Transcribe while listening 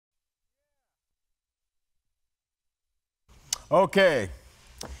Okay,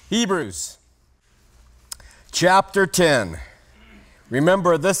 Hebrews chapter 10.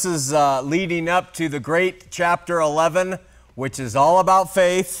 Remember, this is leading up to the great chapter 11, which is all about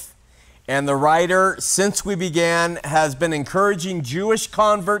faith. And the writer, since we began, has been encouraging Jewish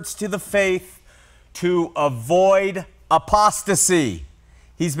converts to the faith to avoid apostasy.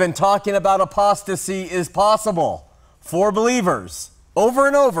 He's been talking about apostasy is possible for believers. Over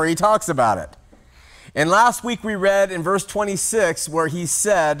and over, he talks about it. And last week we read in verse 26 where he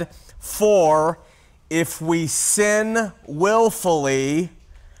said, "For if we sin willfully,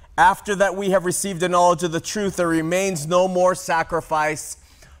 after that we have received a knowledge of the truth, there remains no more sacrifice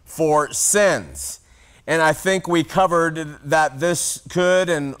for sins." And I think we covered that this could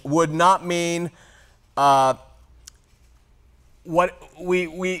and would not mean what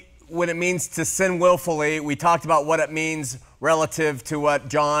it means to sin willfully. We talked about what it means relative to what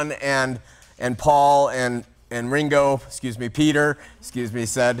John and Paul and Peter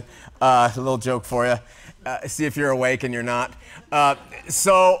said. A little joke for you. See if you're awake and you're not.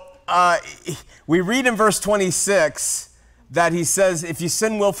 We read in verse 26 that he says, if you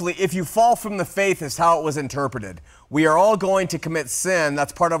sin willfully, if you fall from the faith, is how it was interpreted. We are all going to commit sin.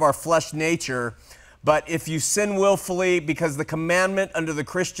 That's part of our flesh nature. But if you sin willfully, because the commandment under the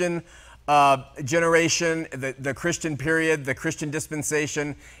Christian generation, the Christian period, the Christian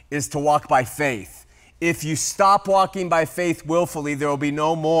dispensation is to walk by faith. If you stop walking by faith willfully, there will be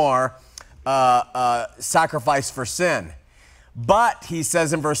no more sacrifice for sin. But, he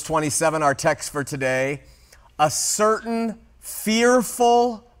says in verse 27, our text for today, a certain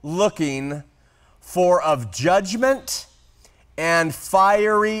fearful looking for of judgment and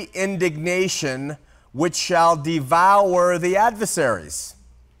fiery indignation, which shall devour the adversaries.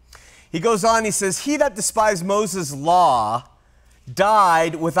 He goes on, he says, he that despised Moses' law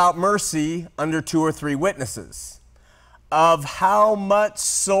died without mercy under 2 or 3 witnesses. Of how much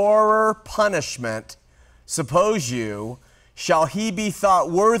sorer punishment, suppose you, shall he be thought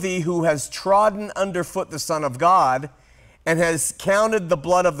worthy who has trodden underfoot the Son of God and has counted the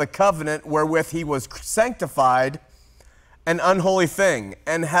blood of the covenant wherewith he was sanctified an unholy thing,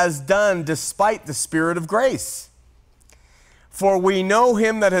 and has done despite the Spirit of grace? For we know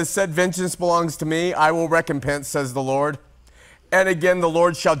him that has said, vengeance belongs to me, I will recompense, says the Lord. And again, the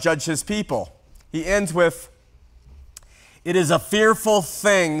Lord shall judge his people. He ends with, it is a fearful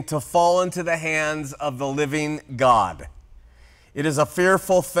thing to fall into the hands of the living God. It is a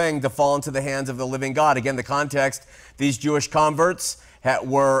fearful thing to fall into the hands of the living God. Again, the context, these Jewish converts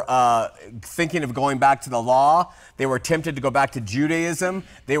were thinking of going back to the law. They were tempted to go back to Judaism.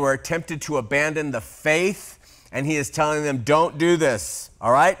 They were tempted to abandon the faith. And he is telling them, don't do this,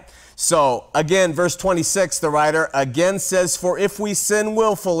 all right? So, again, verse 26, the writer again says, for if we sin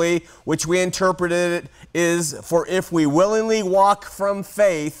willfully, which we interpreted is, for if we willingly walk from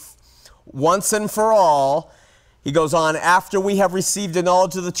faith once and for all, he goes on, after we have received a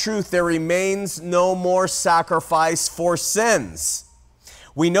knowledge of the truth, there remains no more sacrifice for sins.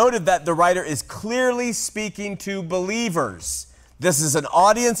 We noted that the writer is clearly speaking to believers. This is an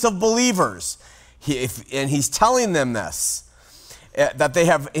audience of believers. And he's telling them this, that they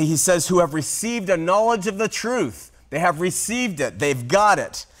have, he says, who have received a knowledge of the truth. They have received it. They've got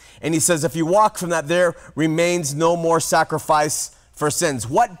it. And he says, if you walk from that, there remains no more sacrifice for sins.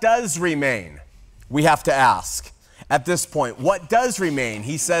 What does remain? We have to ask at this point. What does remain?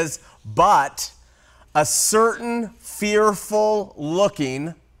 He says, but a certain fearful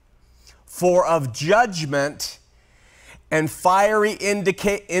looking for of judgment and fiery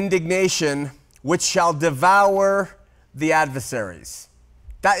indignation, which shall devour the adversaries.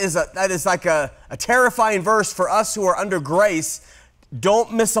 That is like a terrifying verse for us who are under grace.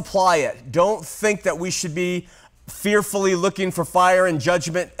 Don't misapply it. Don't think that we should be fearfully looking for fire and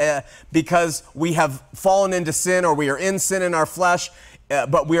judgment because we have fallen into sin or we are in sin in our flesh,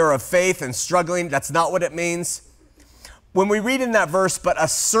 but we are of faith and struggling. That's not what it means. When we read in that verse, but a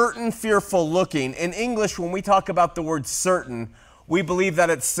certain fearful looking, in English, when we talk about the word certain, we believe that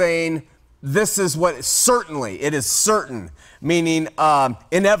it's saying, this is what certainly, it is certain, meaning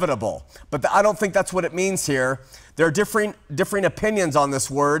inevitable. But I don't think that's what it means here. There are differing opinions on this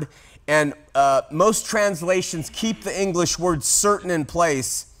word, and most translations keep the English word certain in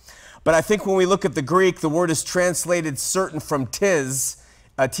place. But I think when we look at the Greek, the word is translated certain from tis,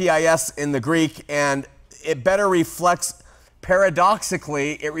 T-I-S in the Greek, and it better reflects,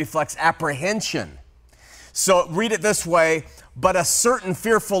 paradoxically, it reflects apprehension. So read it this way, but a certain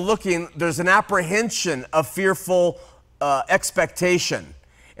fearful looking, there's an apprehension of fearful expectation.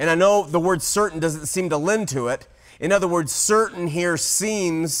 And I know the word certain doesn't seem to lend to it. In other words, certain here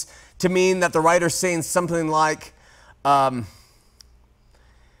seems to mean that the writer's saying something like,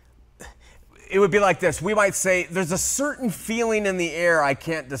 it would be like this. We might say, there's a certain feeling in the air I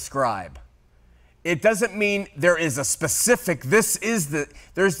can't describe. It doesn't mean there is a specific, there's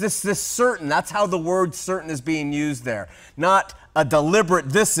this certain. That's how the word certain is being used there. Not a deliberate,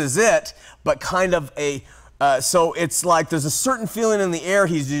 this is it, but kind of a, so it's like there's a certain feeling in the air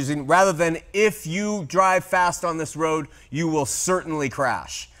he's using, rather than if you drive fast on this road, you will certainly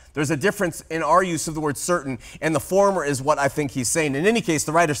crash. There's a difference in our use of the word certain, and the former is what I think he's saying. In any case,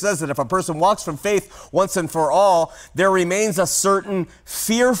 the writer says that if a person walks from faith once and for all, there remains a certain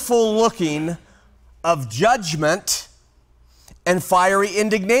fearful looking of judgment and fiery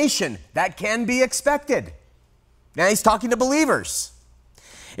indignation. That can be expected. Now he's talking to believers.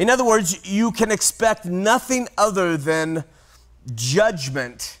 In other words, you can expect nothing other than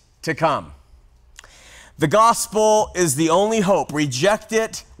judgment to come. The gospel is the only hope. Reject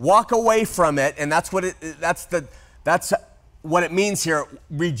it, walk away from it, and that's what it means here,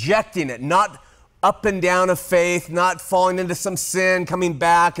 rejecting it, not up and down of faith, not falling into some sin, coming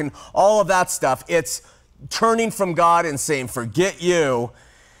back, and all of that stuff. It's turning from God and saying, forget you,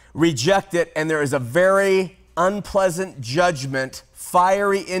 reject it, and there is a very unpleasant judgment,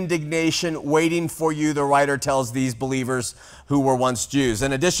 fiery indignation waiting for you, the writer tells these believers who were once Jews.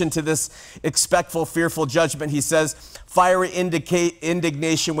 In addition to this expectful, fearful judgment, he says, fiery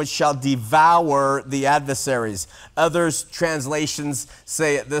indignation which shall devour the adversaries. Others translations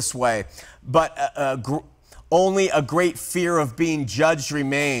say it this way, but only a great fear of being judged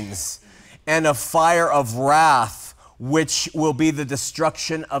remains, and a fire of wrath which will be the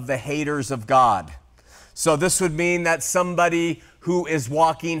destruction of the haters of God. So this would mean that somebody who is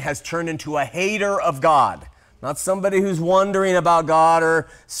walking has turned into a hater of God. Not somebody who's wondering about God or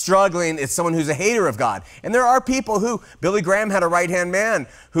struggling. It's someone who's a hater of God. And there are people who, Billy Graham had a right-hand man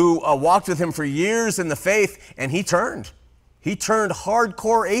who walked with him for years in the faith, and he turned. He turned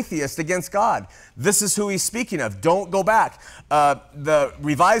hardcore atheist against God. This is who he's speaking of. Don't go back. The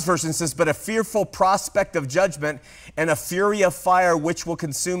Revised Version says, but a fearful prospect of judgment and a fury of fire which will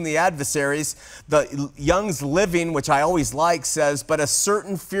consume the adversaries. The Young's Living, which I always like, says, but a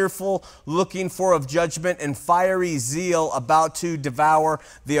certain fearful looking for of judgment and fiery zeal about to devour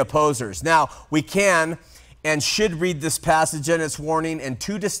the opposers. Now, we can and should read this passage and its warning in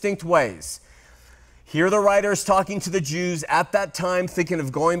two distinct ways. Here the writer is talking to the Jews at that time, thinking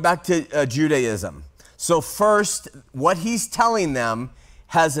of going back to Judaism. So first, what he's telling them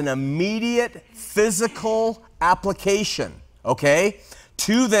has an immediate physical application, okay,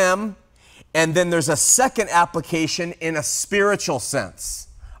 to them, and then there's a second application in a spiritual sense,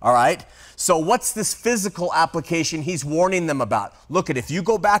 all right? So what's this physical application he's warning them about? Look, if you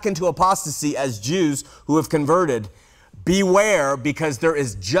go back into apostasy as Jews who have converted, beware, because there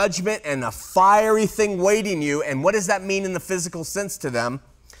is judgment and a fiery thing waiting you. And what does that mean in the physical sense to them?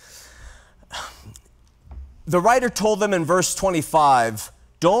 The writer told them in verse 25,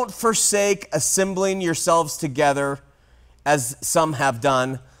 don't forsake assembling yourselves together as some have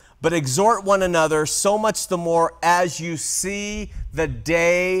done, but exhort one another so much the more as you see the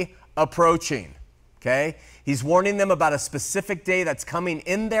day approaching. Okay? He's warning them about a specific day that's coming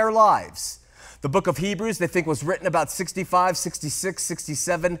in their lives. The book of Hebrews, they think, was written about 65, 66,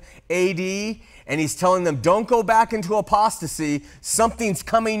 67 AD, and he's telling them, don't go back into apostasy. Something's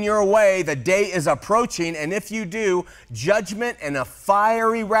coming your way. The day is approaching, and if you do, judgment and a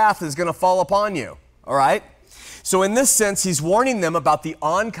fiery wrath is going to fall upon you. All right? So in this sense, he's warning them about the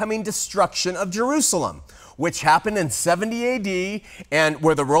oncoming destruction of Jerusalem, which happened in 70 AD, and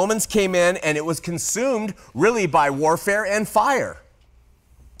where the Romans came in, and it was consumed really by warfare and fire.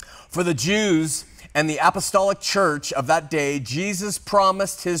 For the Jews and the apostolic church of that day, Jesus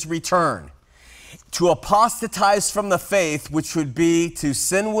promised his return. To apostatize from the faith, which would be to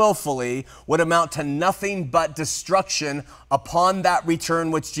sin willfully, would amount to nothing but destruction upon that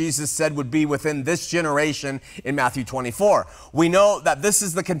return, which Jesus said would be within this generation in Matthew 24. We know that this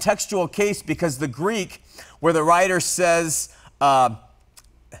is the contextual case because the Greek, where the writer says,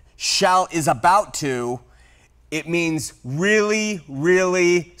 shall is about to, it means really,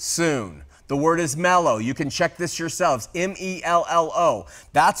 really soon. The word is mellow. You can check this yourselves. M-E-L-L-O.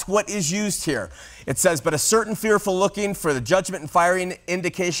 That's what is used here. It says, but a certain fearful looking for the judgment and fiery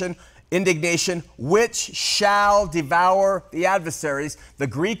indignation, which shall devour the adversaries. The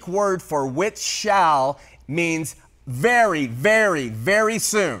Greek word for which shall means very, very, very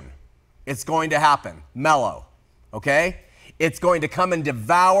soon. It's going to happen. Mellow. Okay? It's going to come and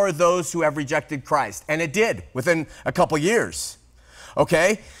devour those who have rejected Christ. And it did within a couple years.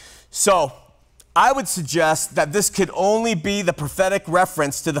 Okay? So I would suggest that this could only be the prophetic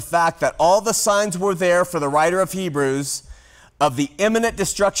reference to the fact that all the signs were there for the writer of Hebrews of the imminent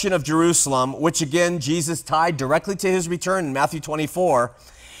destruction of Jerusalem, which again, Jesus tied directly to his return in Matthew 24.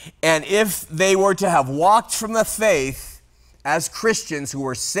 And if they were to have walked from the faith as Christians who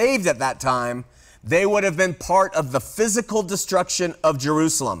were saved at that time, they would have been part of the physical destruction of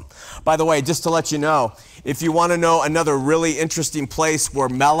Jerusalem. By the way, just to let you know, if you want to know another really interesting place where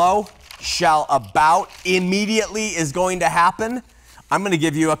mellow shall about immediately is going to happen, I'm going to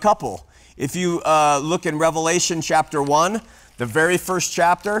give you a couple. If you look in Revelation chapter 1, the very first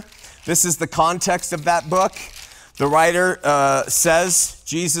chapter, this is the context of that book. The writer says,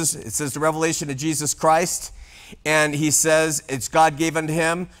 it says the revelation of Jesus Christ, and he says, it's God gave unto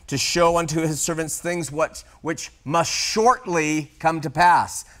him to show unto his servants things which must shortly come to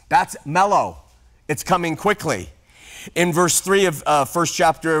pass. That's mellow. It's coming quickly. In verse 3 of first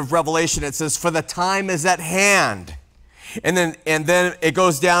chapter of Revelation, it says, for the time is at hand. And then it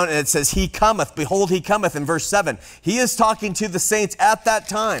goes down and it says, he cometh, behold, he cometh in verse 7. He is talking to the saints at that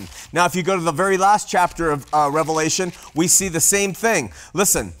time. Now, if you go to the very last chapter of Revelation, we see the same thing.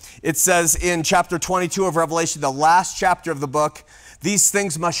 Listen, it says in chapter 22 of Revelation, the last chapter of the book, these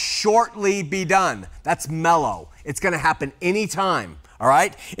things must shortly be done. That's mellow. It's going to happen anytime. All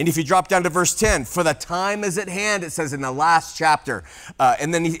right? And if you drop down to verse 10, for the time is at hand, it says in the last chapter.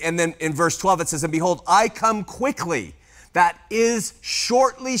 And then in verse 12, it says, and behold, I come quickly. That is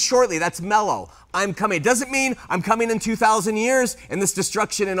shortly. That's mellow. I'm coming. It doesn't mean I'm coming in 2,000 years and this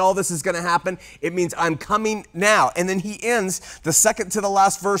destruction and all this is going to happen. It means I'm coming now. And then he ends the second to the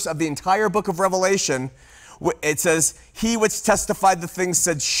last verse of the entire book of Revelation. It says, he which testified the things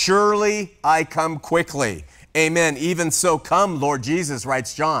said, surely I come quickly. Amen. Even so come, Lord Jesus,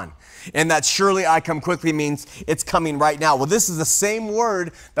 writes John. And that surely I come quickly means it's coming right now. Well, this is the same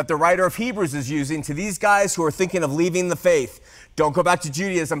word that the writer of Hebrews is using to these guys who are thinking of leaving the faith. Don't go back to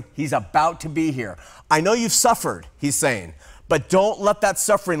Judaism. He's about to be here. I know you've suffered, he's saying, but don't let that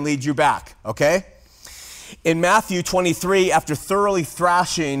suffering lead you back, okay? In Matthew 23, after thoroughly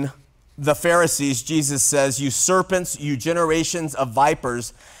thrashing the Pharisees, Jesus says, you serpents, you generations of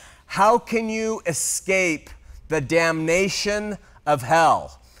vipers, how can you escape the damnation of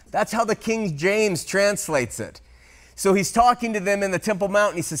hell? That's how the King James translates it. So he's talking to them in the Temple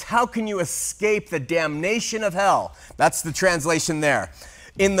Mount, and he says, how can you escape the damnation of hell? That's the translation there.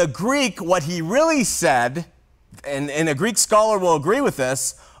 In the Greek, what he really said, and a Greek scholar will agree with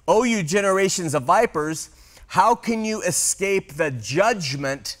this, O you generations of vipers, how can you escape the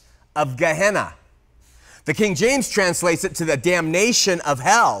judgment of Gehenna? The King James translates it to the damnation of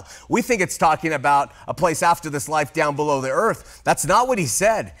hell. We think it's talking about a place after this life down below the earth. That's not what he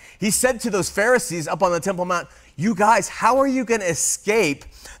said. He said to those Pharisees up on the Temple Mount, you guys, how are you going to escape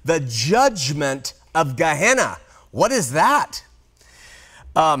the judgment of Gehenna? What is that?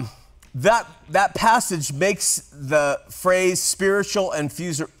 That passage makes the phrase spiritual and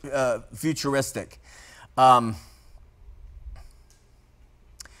futuristic.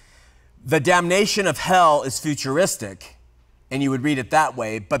 The damnation of hell is futuristic, and you would read it that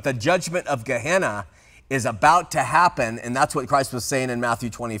way, but the judgment of Gehenna is about to happen, and that's what Christ was saying in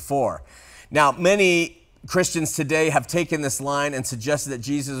Matthew 24. Now, many Christians today have taken this line and suggested that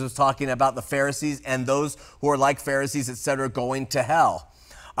Jesus was talking about the Pharisees and those who are like Pharisees, etc., going to hell.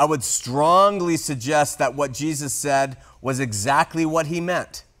 I would strongly suggest that what Jesus said was exactly what he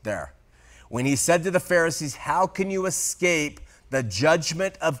meant there. When he said to the Pharisees, how can you escape the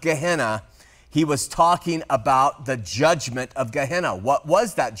judgment of Gehenna, he was talking about the judgment of Gehenna. What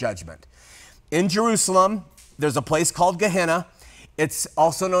was that judgment? In Jerusalem, there's a place called Gehenna. It's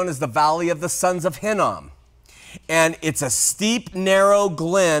also known as the Valley of the Sons of Hinnom. And it's a steep, narrow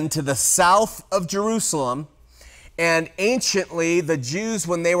glen to the south of Jerusalem. And anciently, the Jews,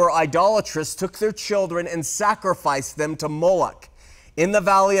 when they were idolatrous, took their children and sacrificed them to Moloch in the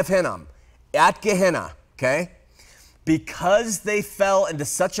Valley of Hinnom, at Gehenna, okay? Because they fell into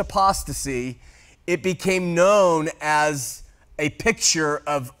such apostasy, it became known as a picture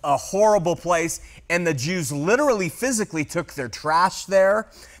of a horrible place, and the Jews literally, physically took their trash there.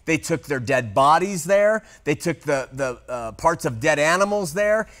 They took their dead bodies there. They took the parts of dead animals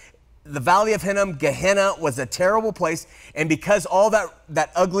there. The Valley of Hinnom, Gehenna, was a terrible place, and because all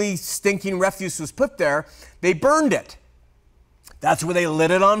that ugly, stinking refuse was put there, they burned it. That's where they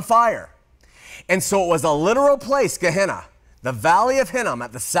lit it on fire. And so it was a literal place, Gehenna, the Valley of Hinnom,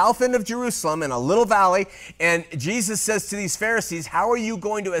 at the south end of Jerusalem in a little valley. And Jesus says to these Pharisees, how are you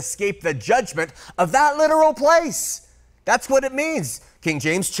going to escape the judgment of that literal place? That's what it means. King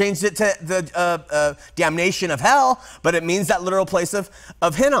James changed it to the damnation of hell, but it means that literal place of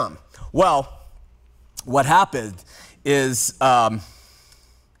Hinnom. Well, what happened is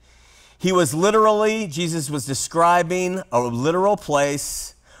Jesus was describing a literal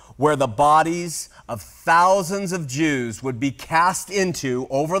place where the bodies of thousands of Jews would be cast into,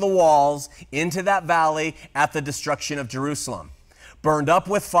 over the walls, into that valley at the destruction of Jerusalem, burned up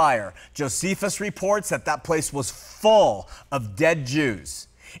with fire. Josephus reports that that place was full of dead Jews.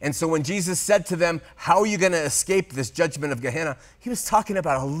 And so when Jesus said to them, how are you going to escape this judgment of Gehenna? He was talking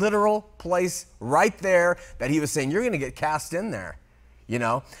about a literal place right there that he was saying, you're going to get cast in there. You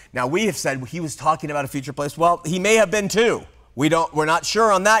know, now we have said he was talking about a future place. Well, he may have been too. We're not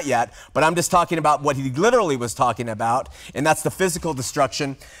sure on that yet, but I'm just talking about what he literally was talking about, and that's the physical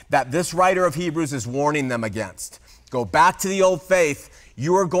destruction that this writer of Hebrews is warning them against. Go back to the old faith.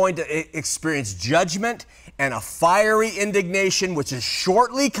 You are going to experience judgment and a fiery indignation, which is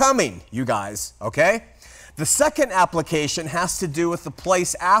shortly coming, you guys, okay? The second application has to do with the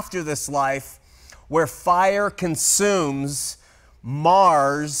place after this life where fire consumes,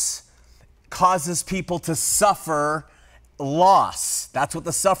 mars, causes people to suffer loss. That's what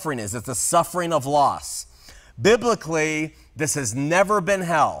the suffering is. It's the suffering of loss. Biblically, this has never been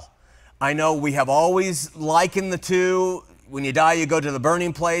hell. I know we have always likened the two. When you die, you go to the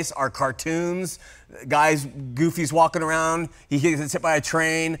burning place. Our cartoons, guys, Goofy's walking around. He gets hit by a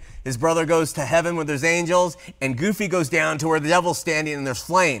train. His brother goes to heaven where there's angels, and Goofy goes down to where the devil's standing and there's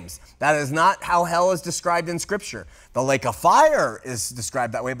flames. That is not how hell is described in Scripture. The lake of fire is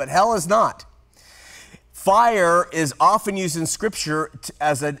described that way, but hell is not. Fire is often used in Scripture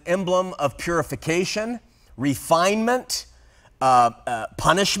as an emblem of purification, refinement,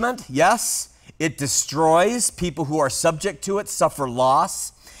 punishment, yes. It destroys. People who are subject to it suffer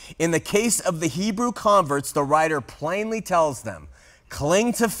loss. In the case of the Hebrew converts, the writer plainly tells them,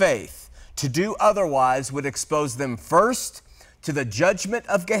 cling to faith. To do otherwise would expose them first to the judgment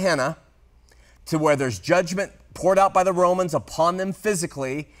of Gehenna, to where there's judgment poured out by the Romans upon them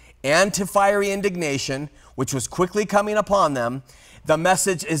physically, and to fiery indignation, which was quickly coming upon them. The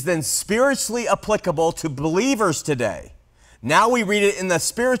message is then spiritually applicable to believers today. Now we read it in the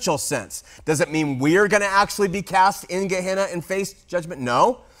spiritual sense. Does it mean we're going to actually be cast in Gehenna and face judgment?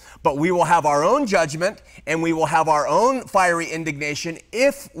 No. But we will have our own judgment and we will have our own fiery indignation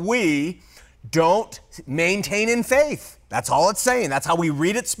if we don't maintain in faith. That's all it's saying. That's how we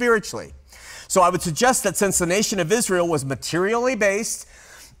read it spiritually. So I would suggest that since the nation of Israel was materially based,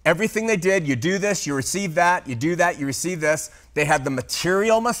 everything they did, you do this, you receive that, you do that, you receive this. They had the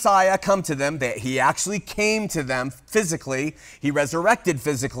material Messiah come to them. He actually came to them physically. He resurrected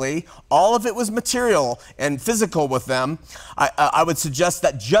physically. All of it was material and physical with them. I would suggest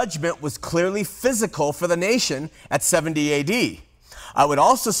that judgment was clearly physical for the nation at 70 AD. I would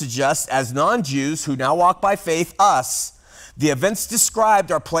also suggest, as non-Jews who now walk by faith, us, the events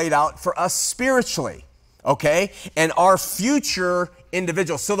described are played out for us spiritually, okay? And our future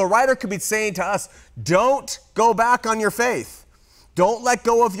individuals. So the writer could be saying to us, don't go back on your faith. Don't let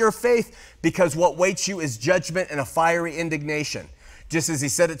go of your faith, because what waits you is judgment and a fiery indignation. Just as he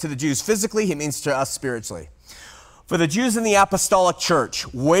said it to the Jews physically, he means to us spiritually. For the Jews in the apostolic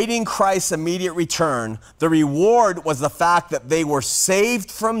church, waiting Christ's immediate return, the reward was the fact that they were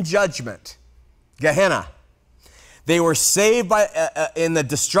saved from judgment, Gehenna. They were saved in the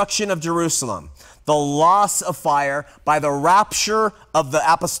destruction of Jerusalem, the loss of fire, by the rapture of the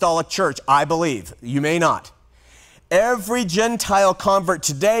apostolic church, I believe. You may not. Every Gentile convert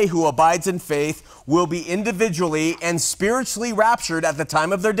today who abides in faith will be individually and spiritually raptured at the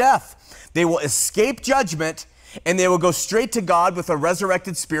time of their death. They will escape judgment and they will go straight to God with a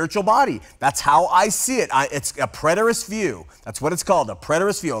resurrected spiritual body. That's how I see it. It's a preterist view. That's what it's called, a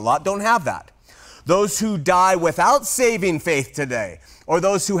preterist view. A lot don't have that. Those who die without saving faith today, or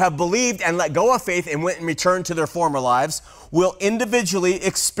those who have believed and let go of faith and went and returned to their former lives, will individually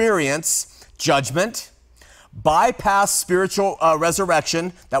experience judgment, bypass spiritual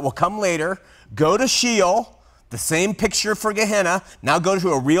resurrection that will come later, go to Sheol, the same picture for Gehenna, now go to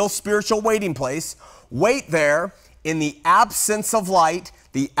a real spiritual waiting place, wait there in the absence of light,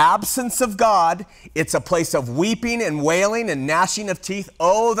 the absence of God. It's a place of weeping and wailing and gnashing of teeth.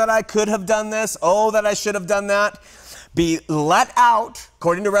 Oh, that I could have done this. Oh, that I should have done that. Be let out,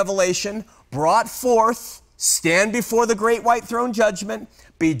 according to Revelation, brought forth, stand before the great white throne judgment,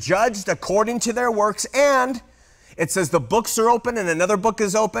 be judged according to their works. And it says the books are open and another book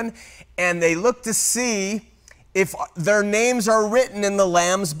is open, and they look to see if their names are written in the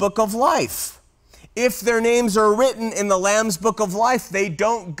Lamb's book of life. If their names are written in the Lamb's book of life, they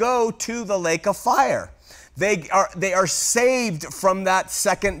don't go to the lake of fire. They are saved from that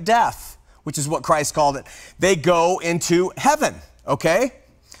second death, which is what Christ called it. They go into heaven, okay?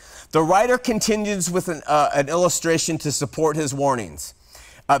 The writer continues with an illustration to support his warnings.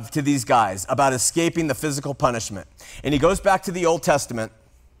 to these guys about escaping the physical punishment. And he goes back to the Old Testament,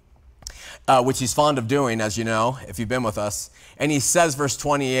 which he's fond of doing, as you know, if you've been with us. And he says, verse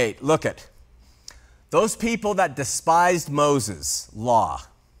 28, look at those people that despised Moses' law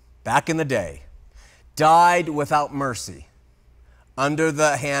back in the day, died without mercy under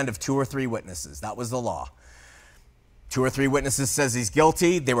the hand of 2 or 3 witnesses. That was the law. 2 or 3 witnesses says he's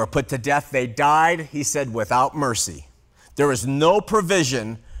guilty. They were put to death. They died, he said, without mercy. There is no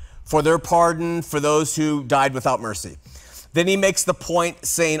provision for their pardon for those who died without mercy. Then he makes the point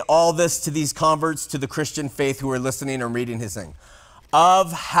saying all this to these converts to the Christian faith who are listening and reading his thing.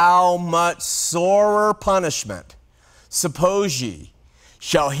 Of how much sorer punishment, suppose ye,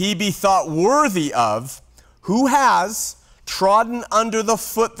 shall he be thought worthy of, who has trodden under the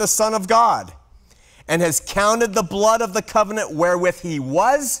foot the Son of God, and has counted the blood of the covenant wherewith he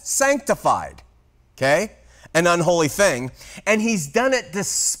was sanctified, okay, an unholy thing, and he's done it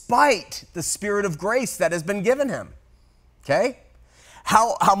despite the Spirit of grace that has been given him, okay?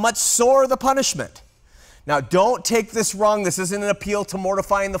 How much sorer the punishment. Now, don't take this wrong. This isn't an appeal to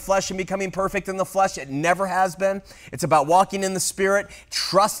mortifying the flesh and becoming perfect in the flesh. It never has been. It's about walking in the Spirit,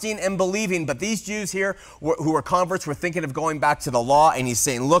 trusting and believing. But these Jews here who are converts were thinking of going back to the law, and he's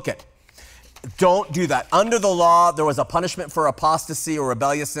saying, look it, don't do that. Under the law, there was a punishment for apostasy or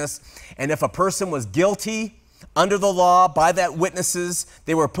rebelliousness. And if a person was guilty under the law by that witnesses,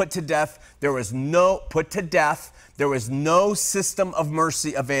 they were put to death. There was no system of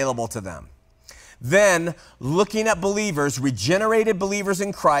mercy available to them. Then, looking at believers, regenerated believers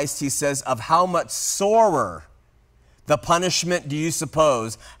in Christ, he says, of how much sorer the punishment do you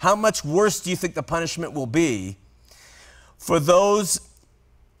suppose? How much worse do you think the punishment will be for those,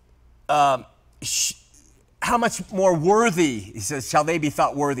 how much more worthy, he says, shall they be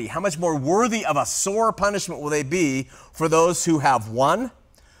thought worthy? How much more worthy of a sore punishment will they be for those who have, 1,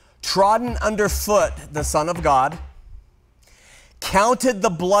 trodden underfoot the Son of God, counted the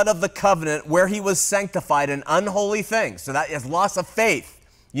blood of the covenant where he was sanctified an unholy thing. So that is loss of faith.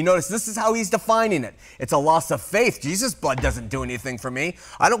 You notice this is how he's defining it. It's a loss of faith. Jesus' blood doesn't do anything for me.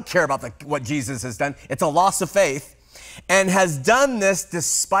 I don't care about what Jesus has done. It's a loss of faith, and has done this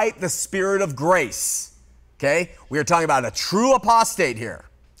despite the Spirit of grace. Okay? We are talking about a true apostate here.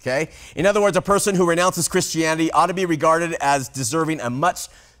 Okay? In other words, a person who renounces Christianity ought to be regarded as deserving a much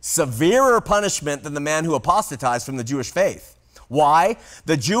severer punishment than the man who apostatized from the Jewish faith. Why?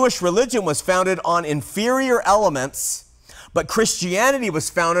 The Jewish religion was founded on inferior elements, but Christianity was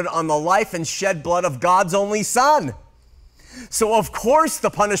founded on the life and shed blood of God's only Son. So of course the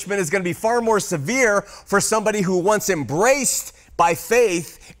punishment is going to be far more severe for somebody who once embraced by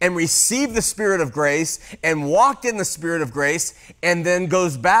faith and received the Spirit of grace and walked in the Spirit of grace and then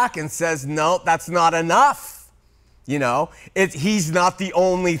goes back and says, no, that's not enough. You know, he's not the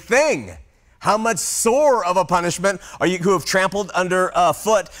only thing. How much sore of a punishment are you who have trampled under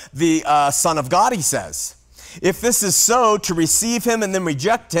foot the Son of God, he says. If this is so, to receive him and then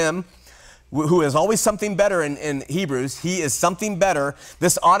reject him, who is always something better in Hebrews, he is something better,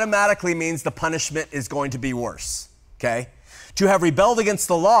 this automatically means the punishment is going to be worse, okay? To have rebelled against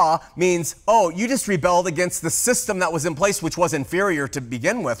the law means, oh, you just rebelled against the system that was in place, which was inferior to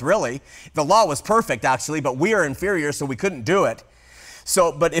begin with, really. The law was perfect, actually, but we are inferior, so we couldn't do it.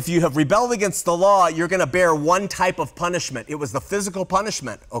 So, but if you have rebelled against the law, you're going to bear one type of punishment. It was the physical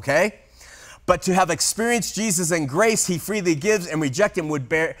punishment, okay? But to have experienced Jesus in grace, he freely gives, and reject him would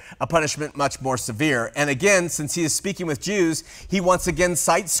bear a punishment much more severe. And again, since he is speaking with Jews, he once again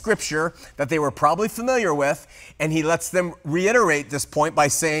cites scripture that they were probably familiar with, and he lets them reiterate this point by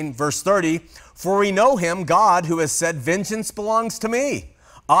saying, verse 30, for we know him, God, who has said, vengeance belongs to me.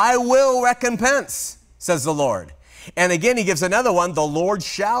 I will recompense, says the Lord. And again, he gives another one, the Lord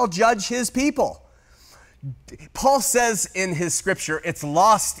shall judge his people. Paul says in his scripture, it's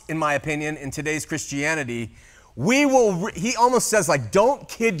lost, in my opinion, in today's Christianity. He almost says, like, don't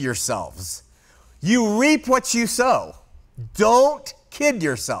kid yourselves. You reap what you sow. Don't kid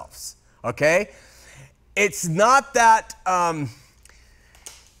yourselves, okay? It's not that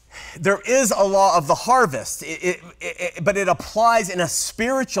there is a law of the harvest, but it applies in a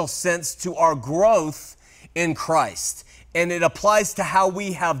spiritual sense to our growth in Christ. And it applies to how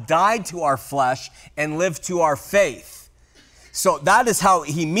we have died to our flesh and lived to our faith. So that is how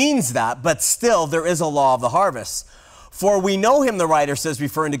he means that, but still there is a law of the harvest. For we know him, the writer says,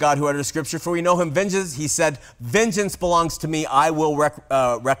 referring to God who uttered scripture, for we know him, vengeance, he said, vengeance belongs to me, I will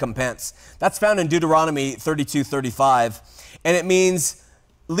recompense. That's found in Deuteronomy 32:35. And it means,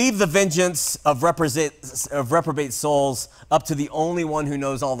 leave the vengeance of reprobate souls up to the only one who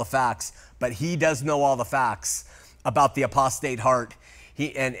knows all the facts. But he does know all the facts about the apostate heart.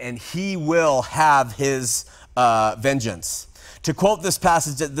 and he will have his vengeance. To quote this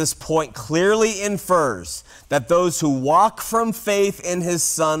passage at this point clearly infers that those who walk from faith in his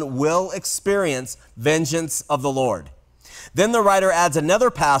Son will experience vengeance of the Lord. Then the writer adds another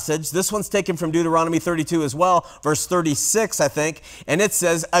passage. This one's taken from Deuteronomy 32 as well, verse 36, I think. And it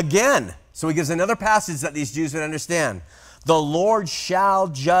says, again, so he gives another passage that these Jews would understand. The Lord shall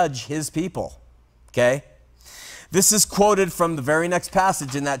judge his people. Okay? This is quoted from the very next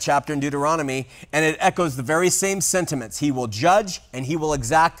passage in that chapter in Deuteronomy, and it echoes the very same sentiments. He will judge and he will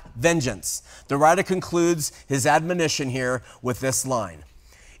exact vengeance. The writer concludes his admonition here with this line.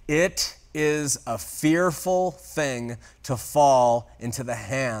 It is a fearful thing to fall into the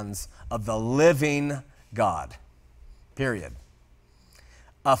hands of the living God. Period.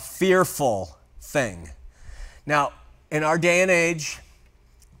 A fearful thing. Now, in our day and age,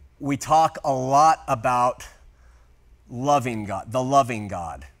 we talk a lot about loving God,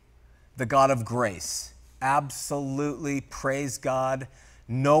 the God of grace. Absolutely, praise God.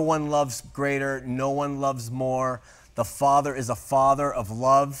 No one loves greater, no one loves more. The Father is a Father of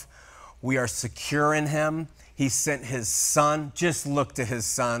love. We are secure in him. He sent his Son. Just look to his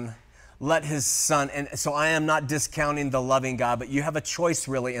Son. Let his Son, and so I am not discounting the loving God, but you have a choice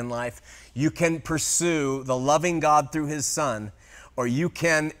really in life. You can pursue the loving God through his Son, or you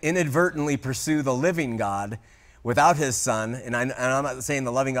can inadvertently pursue the living God without his Son. And I'm not saying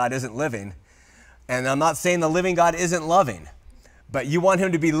the loving God isn't living, and I'm not saying the living God isn't loving, but you want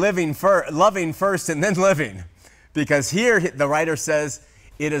him to be loving first and then living, because here the writer says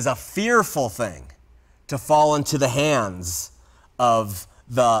it is a fearful thing to fall into the hands of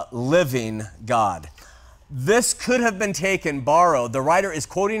the living God. This could have been borrowed. The writer is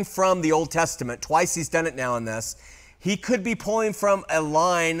quoting from the Old Testament. Twice he's done it now in this. He could be pulling from a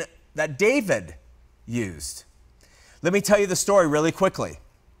line that David used. Let me tell you the story really quickly.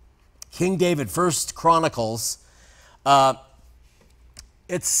 King David, 1 Chronicles,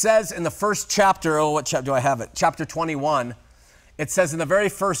 it says in the first chapter, what chapter do I have it? Chapter 21, it says in the very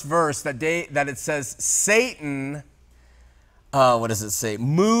first verse that it says, Satan, what does it say?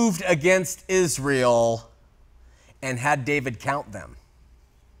 Moved against Israel and had David count them.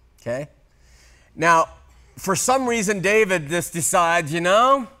 Okay? Now, for some reason, David just decides,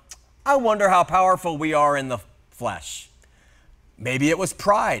 I wonder how powerful we are in the flesh. Maybe it was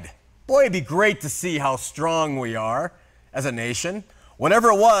pride. Boy, it'd be great to see how strong we are as a nation. Whatever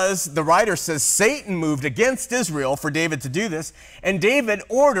it was, the writer says Satan moved against Israel for David to do this, and David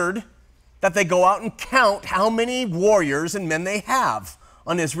ordered that they go out and count how many warriors and men they have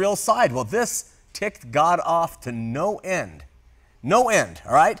on Israel's side. Well, this ticked God off to no end. No end,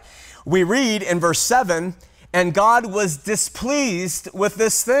 all right? We read in verse 7, and God was displeased with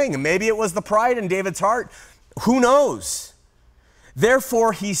this thing. Maybe it was the pride in David's heart. Who knows?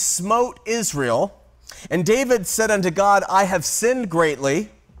 Therefore he smote Israel, and David said unto God, I have sinned greatly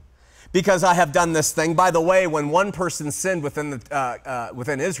because I have done this thing. By the way, when one person sinned within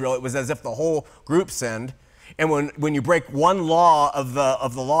Israel, it was as if the whole group sinned. And when you break one law of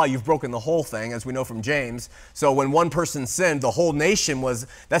the law, you've broken the whole thing, as we know from James. So when one person sinned, the whole nation was,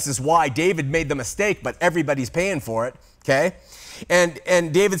 this is why David made the mistake, but everybody's paying for it, okay?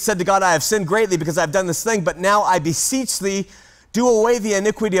 And David said to God, I have sinned greatly because I've done this thing, but now I beseech thee, do away the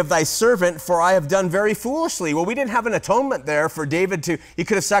iniquity of thy servant, for I have done very foolishly. Well, we didn't have an atonement there for David he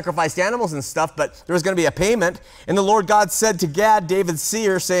could have sacrificed animals and stuff, but there was going to be a payment. And the Lord God said to Gad, David's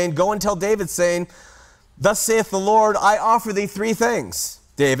seer, saying, go and tell David, saying, thus saith the Lord, I offer thee 3 things,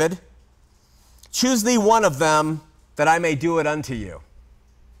 David. Choose thee one of them, that I may do it unto you.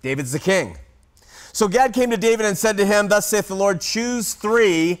 David's the king. So Gad came to David and said to him, thus saith the Lord, choose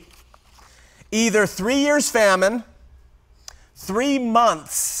 3, either 3 years famine, 3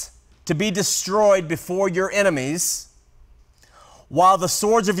 months to be destroyed before your enemies, while the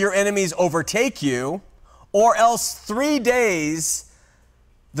swords of your enemies overtake you, or else 3 days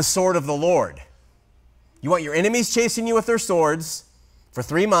the sword of the Lord. You want your enemies chasing you with their swords for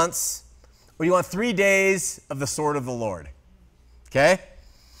 3 months, or you want 3 days of the sword of the Lord? Okay?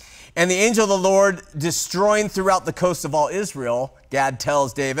 And the angel of the Lord destroying throughout the coast of all Israel, Gad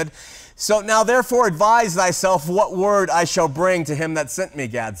tells David. So now therefore advise thyself what word I shall bring to him that sent me,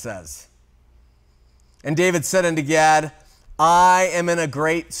 Gad says. And David said unto Gad, I am in a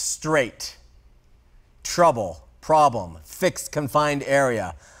great strait, trouble, problem, fixed, confined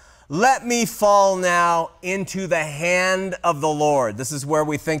area. Let me fall now into the hand of the Lord. This is where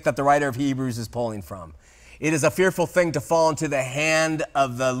we think that the writer of Hebrews is pulling from. It is a fearful thing to fall into the hand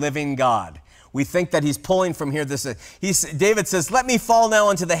of the living God. We think that he's pulling from here. David says, let me fall now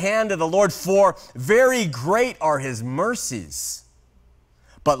into the hand of the Lord, for very great are his mercies.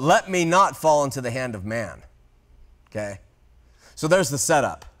 but let me not fall into the hand of man. Okay? So there's the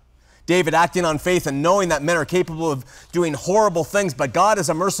setup. David acting on faith and knowing that men are capable of doing horrible things, but God is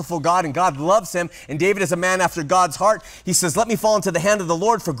a merciful God and God loves him, and David is a man after God's heart. He says, let me fall into the hand of the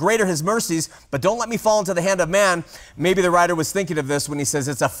Lord, for greater his mercies, but don't let me fall into the hand of man. Maybe the writer was thinking of this when he says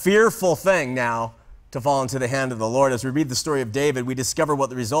it's a fearful thing now to fall into the hand of the Lord. As we read the story of David, we discover what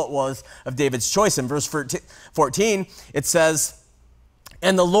the result was of David's choice. In verse 14, it says,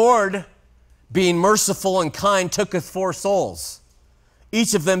 and the Lord, being merciful and kind, tooketh 4 souls,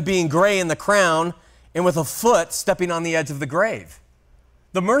 each of them being gray in the crown, and with a foot stepping on the edge of the grave.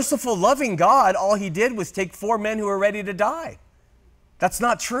 The merciful, loving God, all he did was take 4 men who were ready to die. That's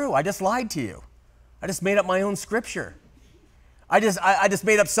not true. I just lied to you. I just made up my own scripture. I just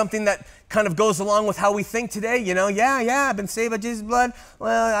made up something that kind of goes along with how we think today. You know, yeah, I've been saved by Jesus' blood.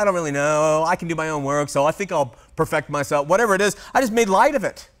 Well, I don't really know. I can do my own work, so I think I'll perfect myself. Whatever it is, I just made light of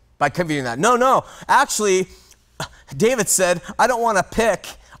it by conveying that. No. Actually, David said, I don't want to pick.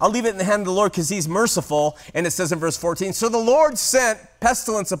 I'll leave it in the hand of the Lord because he's merciful. And it says in verse 14, so the Lord sent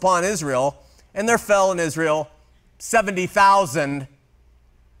pestilence upon Israel, and there fell in Israel 70,000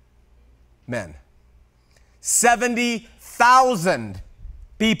 men. 70,000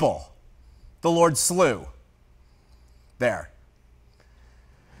 people the Lord slew there.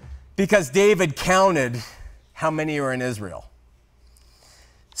 Because David counted how many are in Israel.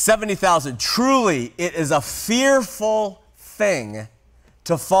 70,000. Truly, it is a fearful thing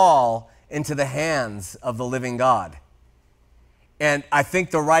to fall into the hands of the living God. And I think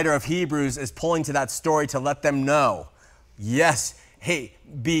the writer of Hebrews is pulling to that story to let them know, yes, hey,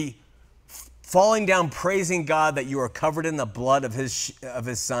 be falling down praising God that you are covered in the blood of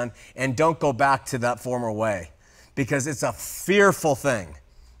his son, and don't go back to that former way, because it's a fearful thing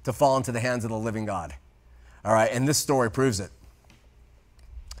to fall into the hands of the living God. All right, and this story proves it.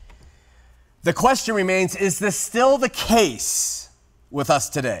 The question remains, is this still the case with us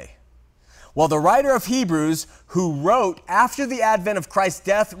today? Well, the writer of Hebrews, who wrote after the advent of Christ's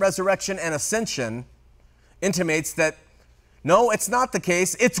death, resurrection, and ascension, intimates that, no, it's not the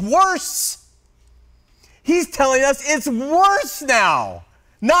case. It's worse. He's telling us it's worse now,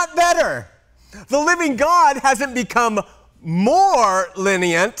 not better. The living God hasn't become more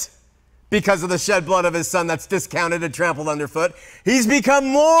lenient because of the shed blood of his son that's discounted and trampled underfoot. He's become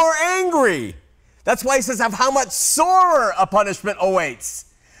more angry. That's why he says, of how much sorer a punishment awaits.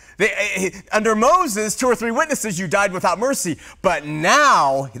 Under Moses, 2 or 3 witnesses, you died without mercy. But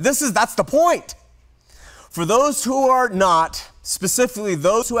now, that's the point. For those who are not, specifically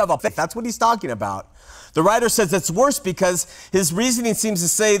those who have a faith, that's what he's talking about. The writer says it's worse because his reasoning seems to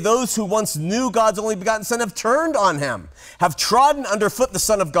say those who once knew God's only begotten Son have turned on him, have trodden underfoot the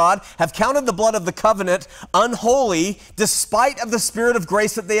Son of God, have counted the blood of the covenant unholy, despite of the Spirit of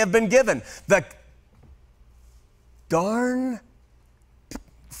grace that they have been given. The darn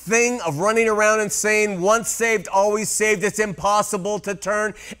thing of running around and saying once saved, always saved, it's impossible to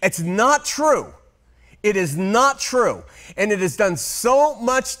turn. It's not true. It is not true. And it has done so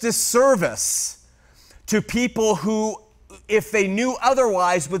much disservice to people who, if they knew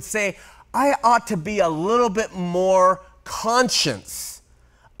otherwise, would say, I ought to be a little bit more conscious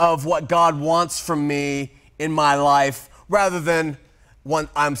of what God wants from me in my life, rather than one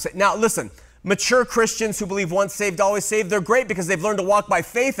I'm saved. Now, listen, mature Christians who believe once saved, always saved, they're great because they've learned to walk by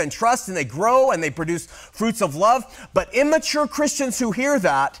faith and trust, and they grow and they produce fruits of love. But immature Christians who hear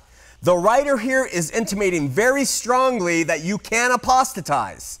that, the writer here is intimating very strongly that you can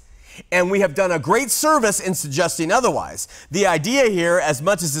apostatize. And we have done a great service in suggesting otherwise. The idea here, as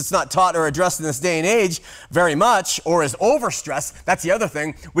much as it's not taught or addressed in this day and age very much, or is overstressed, that's the other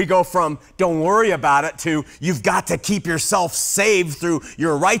thing. We go from don't worry about it to you've got to keep yourself saved through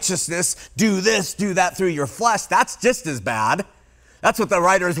your righteousness, do this, do that through your flesh. That's just as bad. That's what the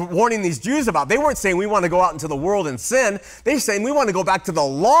writer is warning these Jews about. They weren't saying we want to go out into the world and sin. They're saying we want to go back to the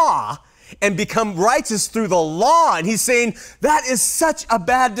law and become righteous through the law. And he's saying that is such a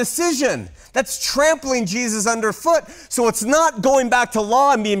bad decision. That's trampling Jesus underfoot. So it's not going back to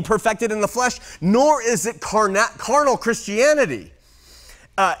law and being perfected in the flesh, nor is it carnal Christianity.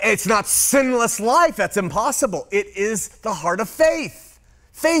 It's not sinless life. That's impossible. It is the heart of faith.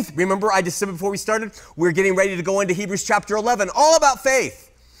 Faith. Remember, I just said before we started, we're getting ready to go into Hebrews chapter 11, all about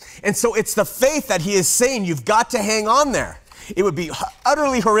faith. And so it's the faith that he is saying you've got to hang on there. It would be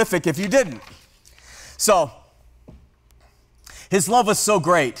utterly horrific if you didn't. So, his love was so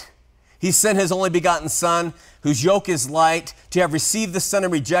great. He sent his only begotten Son, whose yoke is light, to have received the Son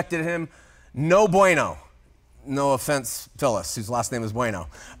and rejected him. No bueno. No offense, Phyllis, whose last name is Bueno.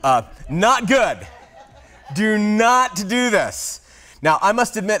 Not good. Do not do this. Now, I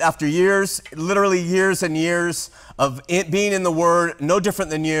must admit, after years, literally years and years of being in the Word, no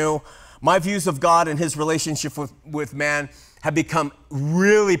different than you, my views of God and his relationship with man have become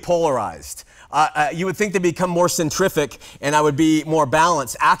really polarized. You would think they'd become more centrific and I would be more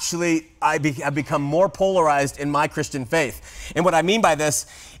balanced. Actually, I've become more polarized in my Christian faith. And what I mean by this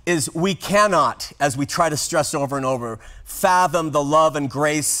is we cannot, as we try to stress over and over, fathom the love and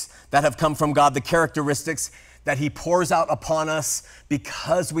grace that have come from God, the characteristics that he pours out upon us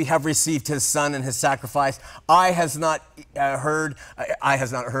because we have received his son and his sacrifice. Eye has not heard,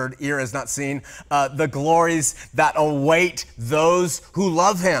 ear has not seen the glories that await those who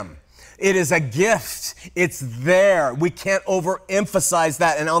love him. It is a gift. It's there. We can't overemphasize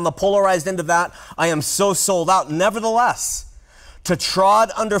that. And on the polarized end of that, I am so sold out. Nevertheless, to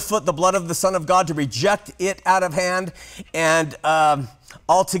trod underfoot the blood of the Son of God, to reject it out of hand, and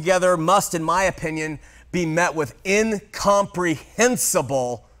altogether must, in my opinion, be met with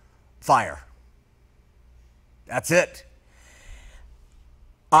incomprehensible fire. That's it.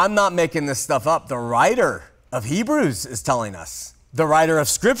 I'm not making this stuff up. The writer of Hebrews is telling us. The writer of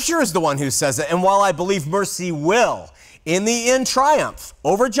Scripture is the one who says it. And while I believe mercy will, in the end, triumph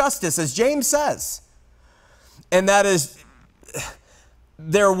over justice, as James says, and that is,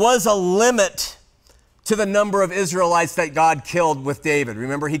 there was a limit to the number of Israelites that God killed with David.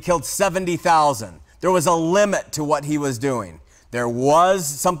 Remember, he killed 70,000. There was a limit to what he was doing. There was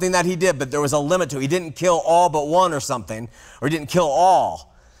something that he did, but there was a limit to it. He didn't kill all but one or something, or he didn't kill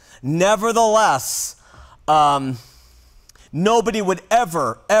all. Nevertheless, nobody would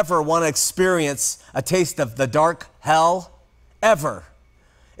ever want to experience a taste of the dark hell, ever.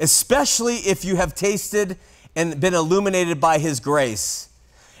 Especially if you have tasted and been illuminated by his grace.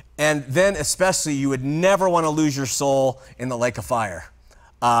 And then especially you would never want to lose your soul in the lake of fire.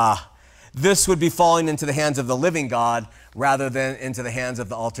 This would be falling into the hands of the living God rather than into the hands of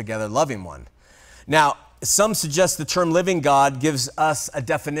the altogether loving one. Now, some suggest the term living God gives us a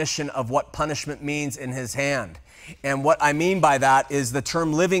definition of what punishment means in his hand. And what I mean by that is the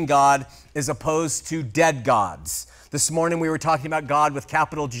term living God is opposed to dead gods. This morning we were talking about God with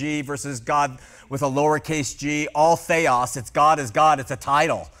capital G versus God with a lowercase g, all theos. It's God is God, it's a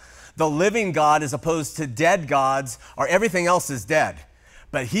title. The living God is opposed to dead gods, or everything else is dead.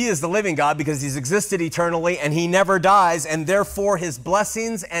 But he is the living God because he's existed eternally and he never dies, and therefore his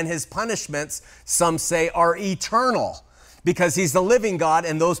blessings and his punishments, some say, are eternal because he's the living God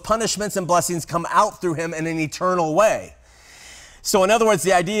and those punishments and blessings come out through him in an eternal way. So in other words,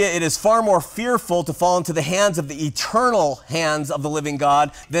 the idea, it is far more fearful to fall into the hands of the eternal hands of the living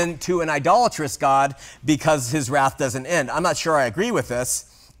God than to an idolatrous God because his wrath doesn't end. I'm not sure I agree with this.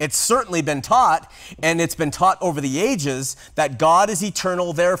 It's certainly been taught, and it's been taught over the ages, that God is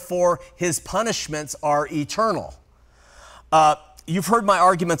eternal, therefore his punishments are eternal. You've heard my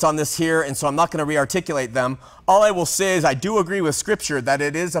arguments on this here, and so I'm not going to re-articulate them. All I will say is I do agree with Scripture that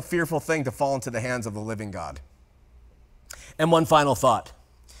it is a fearful thing to fall into the hands of the living God. And one final thought.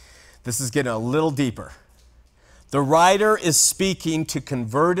 This is getting a little deeper. The writer is speaking to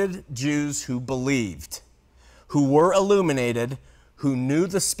converted Jews who believed, who were illuminated, who knew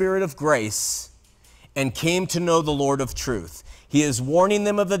the Spirit of grace and came to know the Lord of truth. He is warning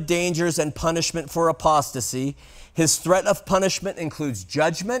them of the dangers and punishment for apostasy. His threat of punishment includes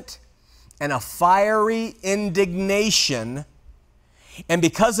judgment and a fiery indignation. And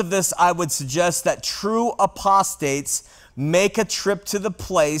because of this, I would suggest that true apostates make a trip to the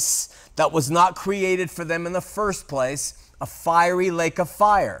place that was not created for them in the first place, a fiery lake of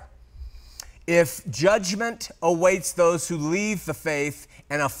fire. If judgment awaits those who leave the faith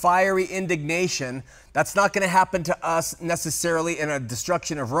and a fiery indignation, that's not going to happen to us necessarily in a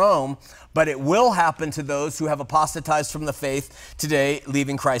destruction of Rome, but it will happen to those who have apostatized from the faith today,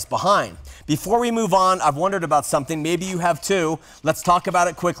 leaving Christ behind. Before we move on, I've wondered about something. Maybe you have too. Let's talk about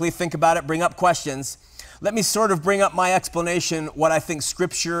it quickly, think about it, bring up questions. Let me sort of bring up my explanation, what I think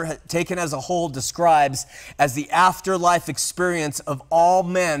Scripture, taken as a whole, describes as the afterlife experience of all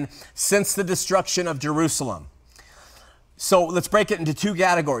men since the destruction of Jerusalem. So let's break it into two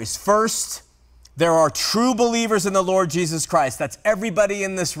categories. First, there are true believers in the Lord Jesus Christ. That's everybody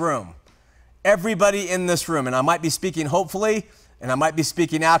in this room. Everybody in this room. And I might be speaking hopefully, and I might be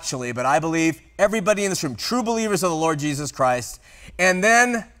speaking actually, but I believe everybody in this room, true believers of the Lord Jesus Christ. And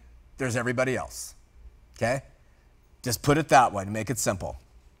then there's everybody else. Okay? Just put it that way to make it simple.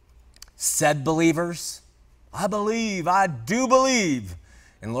 Said believers, I believe, I do believe.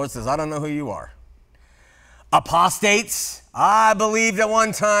 And the Lord says, I don't know who you are. Apostates, I believed at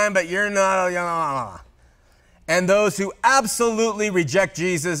one time, but you're not. And those who absolutely reject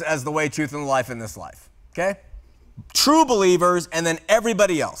Jesus as the way, truth, and life in this life. Okay? true believers, and then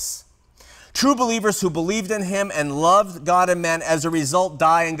everybody else. True believers who believed in him and loved God and man, as a result,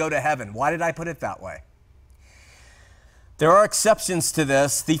 die and go to heaven. Why did I put it that way? There are exceptions to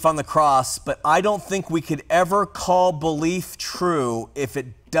this, thief on the cross, but I don't think we could ever call belief true if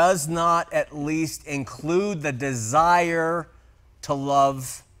it does not at least include the desire to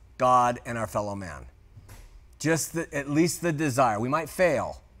love God and our fellow man. Just at least the desire. We might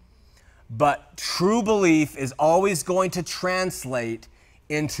fail, but true belief is always going to translate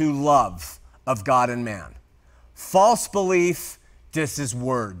into love of God and man. False belief, this is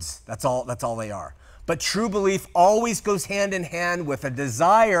words. That's all they are. But true belief always goes hand in hand with a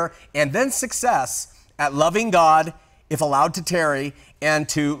desire and then success at loving God, if allowed to tarry, and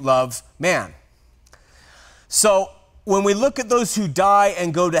to love man. So when we look at those who die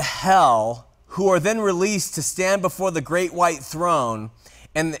and go to hell, who are then released to stand before the great white throne,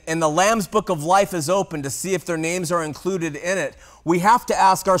 and the Lamb's book of life is open to see if their names are included in it, we have to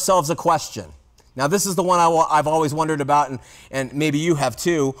ask ourselves a question. Now, this is the one I've always wondered about, and maybe you have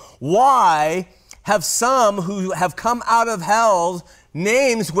too. Why have some who have come out of hell,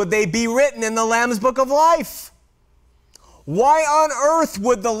 names, would they be written in the Lamb's book of life? Why on earth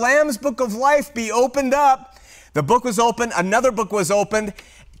would the Lamb's book of life be opened up? The book was opened, another book was opened,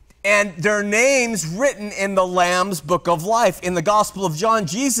 and their names written in the Lamb's book of life. In the Gospel of John,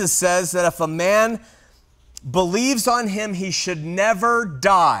 Jesus says that if a man believes on him, he should never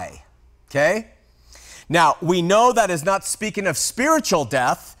die. Okay? Now, we know that is not speaking of spiritual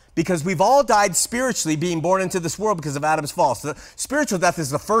death, because we've all died spiritually, being born into this world because of Adam's fall. So spiritual death is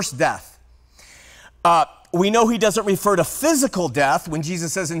the first death. We know he doesn't refer to physical death when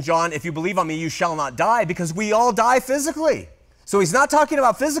Jesus says in John, if you believe on me, you shall not die, because we all die physically. So he's not talking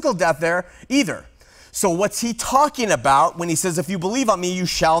about physical death there either. So what's he talking about when he says, if you believe on me, you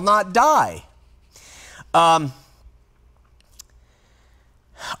shall not die? I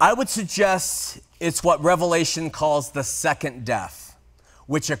would suggest it's what Revelation calls the second death,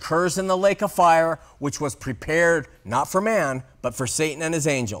 which occurs in the lake of fire, which was prepared not for man, but for Satan and his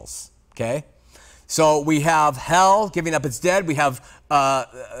angels. Okay? So we have hell giving up its dead. We have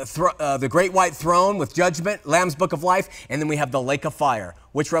the great white throne with judgment, Lamb's book of life, and then we have the lake of fire,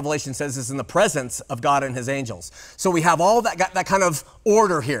 which Revelation says is in the presence of God and his angels. So we have all that kind of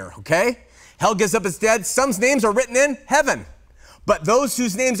order here, okay? Hell gives up its dead. Some names are written in heaven, but those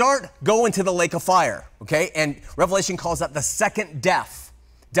whose names aren't go into the lake of fire, okay? And Revelation calls that the second death.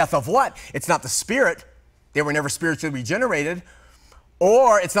 Death of what? It's not the spirit. They were never spiritually regenerated.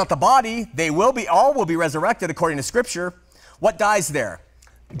 Or it's not the body. All will be resurrected according to Scripture. What dies there?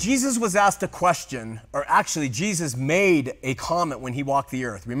 Jesus was asked a question, or actually Jesus made a comment when he walked the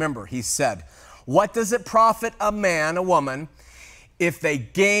earth. Remember, he said, what does it profit a man, a woman, if they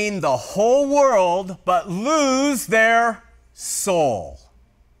gain the whole world but lose their soul?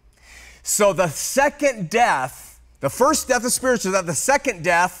 So the second death, the first death is spiritual death, the second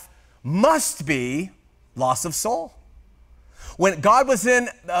death must be loss of soul. When God was in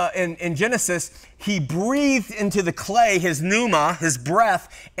Genesis, he breathed into the clay his pneuma, his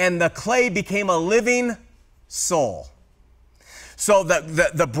breath, and the clay became a living soul. So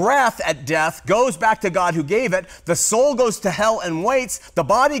the breath at death goes back to God who gave it. The soul goes to hell and waits. The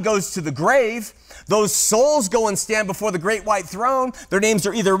body goes to the grave. Those souls go and stand before the great white throne. Their names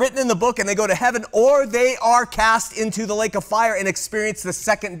are either written in the book and they go to heaven, or they are cast into the lake of fire and experience the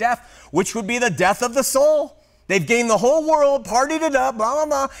second death, which would be the death of the soul. They've gained the whole world, partied it up, blah, blah,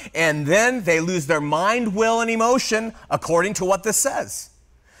 blah, and then they lose their mind, will, and emotion according to what this says.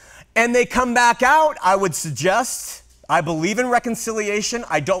 And they come back out, I would suggest. I believe in reconciliation.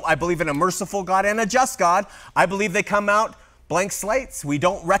 I believe in a merciful God and a just God. I believe they come out blank slates. We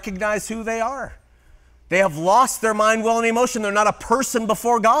don't recognize who they are. They have lost their mind, will, and emotion. They're not a person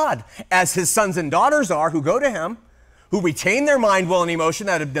before God, as his sons and daughters are who go to him, who retain their mind, will, and emotion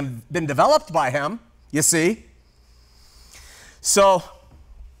that have been developed by him, you see. So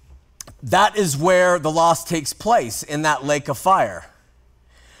that is where the loss takes place, in that lake of fire.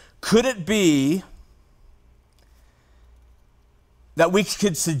 Could it be that we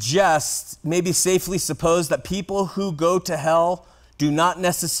could suggest, maybe safely suppose, that people who go to hell do not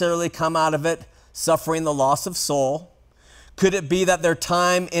necessarily come out of it suffering the loss of soul? Could it be that their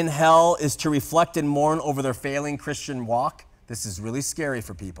time in hell is to reflect and mourn over their failing Christian walk? This is really scary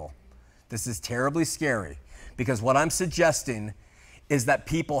for people. This is terribly scary. Because what I'm suggesting is that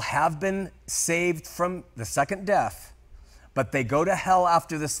people have been saved from the second death, but they go to hell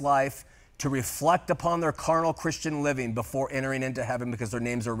after this life to reflect upon their carnal Christian living before entering into heaven, because their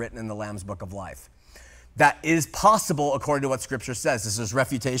names are written in the Lamb's book of life. that is possible according to what Scripture says. This is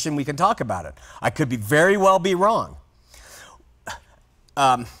refutation. We can talk about it. I could very well be wrong.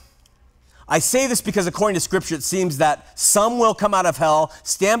 I say this because according to Scripture, it seems that some will come out of hell,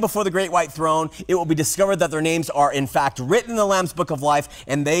 stand before the great white throne. It will be discovered that their names are in fact written in the Lamb's book of life,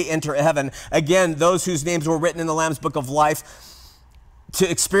 and they enter heaven. Again, those whose names were written in the Lamb's book of life to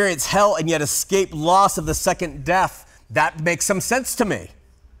experience hell and yet escape loss of the second death, that makes some sense to me.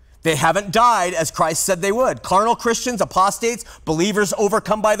 They haven't died as Christ said they would. Carnal Christians, apostates, believers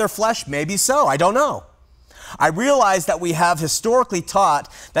overcome by their flesh, maybe so, I don't know. I realize that we have historically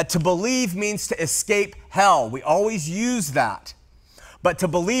taught that to believe means to escape hell. We always use that. But to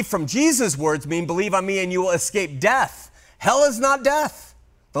believe from Jesus' words mean believe on me and you will escape death. Hell is not death.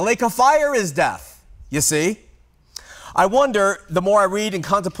 The lake of fire is death, you see? I wonder, the more I read and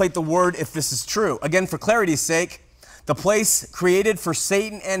contemplate the word, if this is true. Again, for clarity's sake, the place created for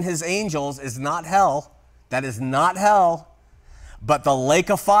Satan and his angels is not hell. That is not hell. But the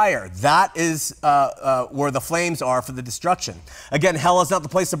lake of fire, that is where the flames are for the destruction. Again, hell is not the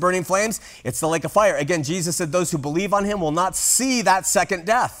place of burning flames. It's the lake of fire. Again, Jesus said those who believe on him will not see that second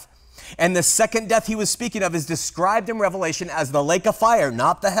death. And the second death he was speaking of is described in Revelation as the lake of fire,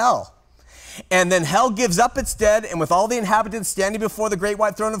 not the hell. And then hell gives up its dead, and with all the inhabitants standing before the great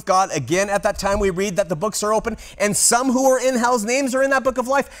white throne of God, again, at that time we read that the books are open, and some who are in hell's names are in that book of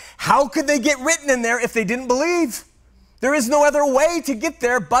life. How could they get written in there if they didn't believe? There is no other way to get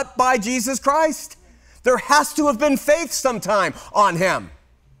there but by Jesus Christ. There has to have been faith sometime on him.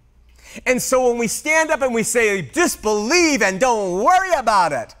 And so when we stand up and we say, just believe and don't worry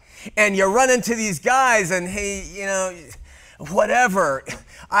about it, and you run into these guys and, hey, you know, whatever,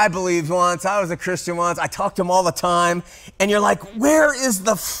 I believed once, I was a Christian once, I talk to them all the time, and you're like, where is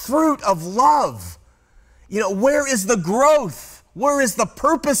the fruit of love? You know, where is the growth? Where is the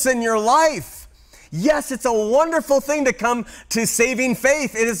purpose in your life? Yes, it's a wonderful thing to come to saving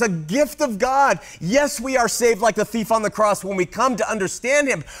faith. It is a gift of God. Yes, we are saved like the thief on the cross when we come to understand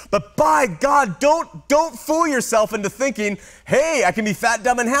him. But by God, don't fool yourself into thinking, hey, I can be fat,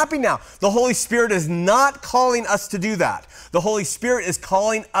 dumb, and happy now. The Holy Spirit is not calling us to do that. The Holy Spirit is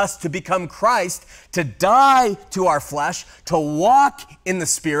calling us to become Christ, to die to our flesh, to walk in the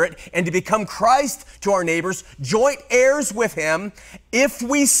Spirit, and to become Christ to our neighbors, joint heirs with him, if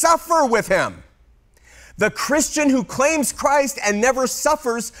we suffer with him. The Christian who claims Christ and never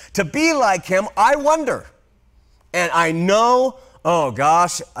suffers to be like him, I wonder. And I know, oh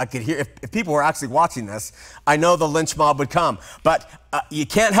gosh, I could hear, if people were actually watching this, I know the lynch mob would come. But you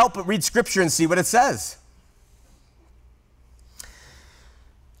can't help but read Scripture and see what it says.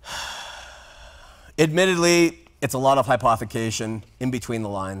 Admittedly, it's a lot of hypothecation in between the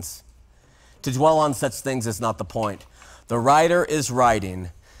lines. To dwell on such things is not the point. The writer is writing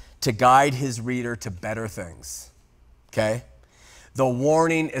to guide his reader to better things, okay? The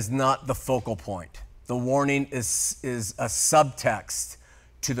warning is not the focal point. The warning is a subtext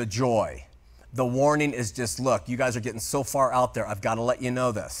to the joy. The warning is just, look, you guys are getting so far out there, I've got to let you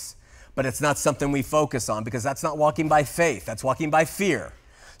know this. But it's not something we focus on because that's not walking by faith, that's walking by fear.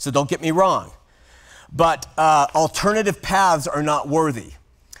 So don't get me wrong. But alternative paths are not worthy.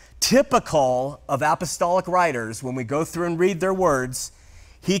 Typical of apostolic writers, when we go through and read their words,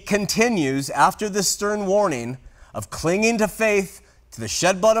 he continues after this stern warning of clinging to faith, to the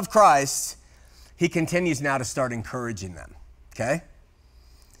shed blood of Christ, he continues now to start encouraging them, okay?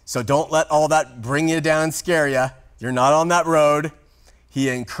 So don't let all that bring you down and scare you. You're not on that road. He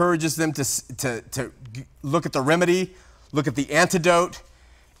encourages them to look at the remedy, look at the antidote,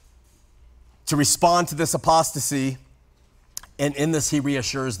 to respond to this apostasy, and in this he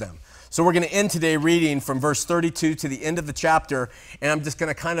reassures them. So we're going to end today reading from verse 32 to the end of the chapter, and I'm just going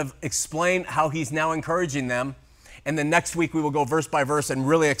to kind of explain how he's now encouraging them, and then next week we will go verse by verse and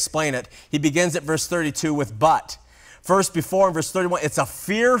really explain it. He begins at verse 32 with but. First, before in verse 31, it's a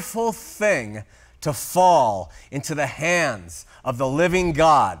fearful thing to fall into the hands of the living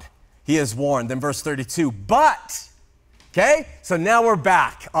God. He is warned. Then verse 32, but, okay? So now we're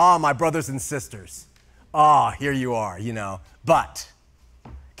back. Ah, my brothers and sisters. Ah, here you are, you know, but,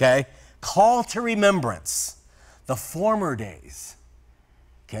 okay? Call to remembrance the former days,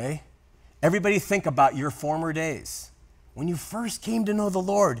 okay? Everybody think about your former days when you first came to know the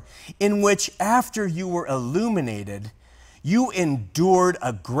Lord, in which after you were illuminated, you endured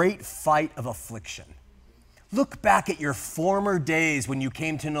a great fight of affliction. Look back at your former days when you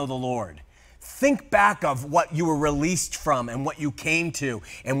came to know the Lord. Think back of what you were released from and what you came to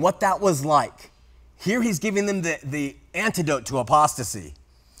and what that was like. Here he's giving them the antidote to apostasy.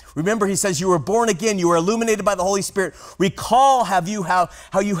 Remember, he says you were born again, you were illuminated by the Holy Spirit. Recall how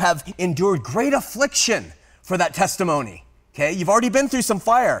you have endured great affliction for that testimony. Okay, you've already been through some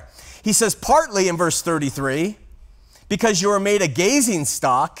fire. He says partly in verse 33, because you were made a gazing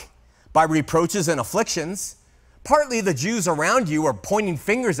stock by reproaches and afflictions. Partly the Jews around you are pointing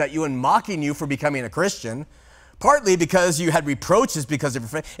fingers at you and mocking you for becoming a Christian. Partly because you had reproaches because of your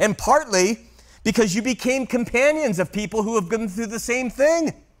faith. And partly because you became companions of people who have gone through the same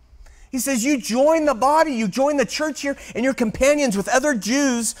thing. He says you join the body, you join the church here, and you're companions with other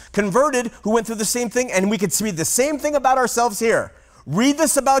Jews converted who went through the same thing, and we could read the same thing about ourselves here. Read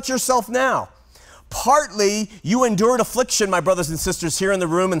this about yourself now. Partly you endured affliction, my brothers and sisters, here in the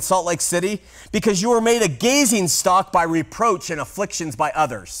room in Salt Lake City, because you were made a gazing stock by reproach and afflictions by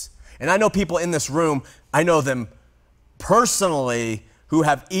others. And I know people in this room, I know them personally, who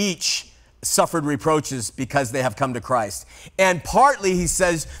have each suffered reproaches because they have come to Christ. And partly, he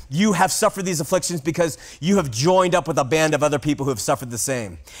says, you have suffered these afflictions because you have joined up with a band of other people who have suffered the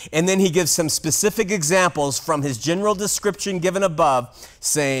same. And then he gives some specific examples from his general description given above,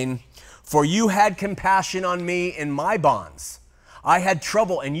 saying, for you had compassion on me in my bonds. I had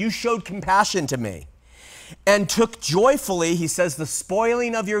trouble, and you showed compassion to me, and took joyfully, he says, the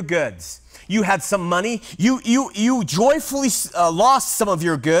spoiling of your goods. You had some money. You joyfully lost some of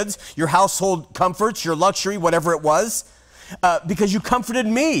your goods, your household comforts, your luxury, whatever it was, because you comforted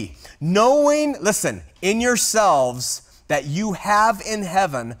me, knowing, listen, in yourselves that you have in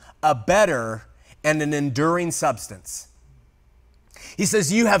heaven a better and an enduring substance. He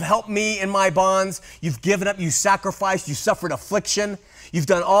says, you have helped me in my bonds. You've given up, you sacrificed, you suffered affliction. You've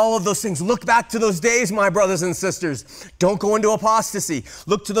done all of those things. Look back to those days, my brothers and sisters. Don't go into apostasy.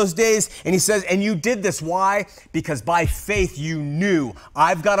 Look to those days. And he says, and you did this. Why? Because by faith you knew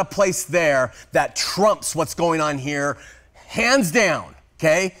I've got a place there that trumps what's going on here, hands down.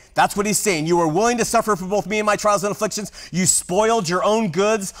 Okay? That's what he's saying. You were willing to suffer for both me and my trials and afflictions. You spoiled your own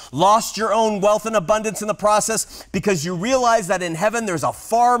goods, lost your own wealth and abundance in the process, because you realize that in heaven there's a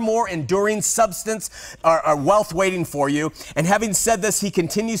far more enduring substance or wealth waiting for you. And having said this, he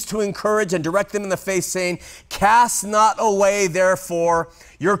continues to encourage and direct them in the face, saying, cast not away, therefore,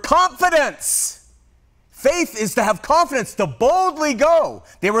 your confidence. Faith is to have confidence, to boldly go.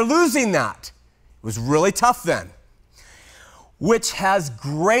 They were losing that. It was really tough then. Which has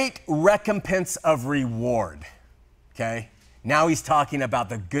great recompense of reward, okay? Now he's talking about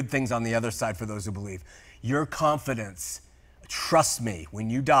the good things on the other side for those who believe. Your confidence, trust me, when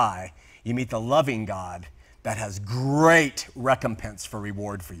you die, you meet the loving God that has great recompense for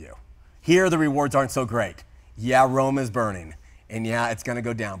reward for you. Here, the rewards aren't so great. Yeah, Rome is burning, and yeah, it's gonna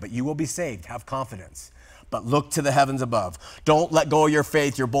go down, but you will be saved, have confidence. But look to the heavens above. Don't let go of your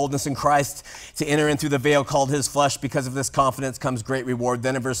faith, your boldness in Christ to enter in through the veil called his flesh. Because of this confidence comes great reward.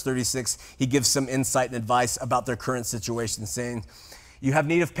 Then in verse 36, he gives some insight and advice about their current situation, saying, you have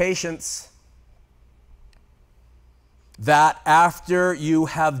need of patience, that after you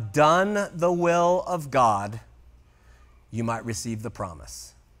have done the will of God, you might receive the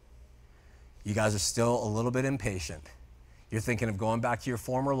promise. You guys are still a little bit impatient. You're thinking of going back to your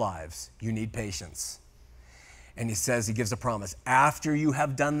former lives. You need patience. And he says, he gives a promise. After you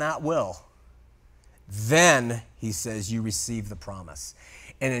have done that will, then, he says, you receive the promise.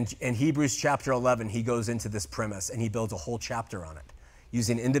 And in Hebrews chapter 11, he goes into this premise and he builds a whole chapter on it,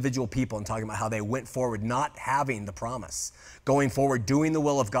 using individual people and talking about how they went forward not having the promise, going forward doing the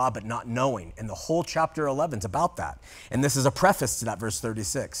will of God but not knowing. And the whole chapter 11 is about that. And this is a preface to that verse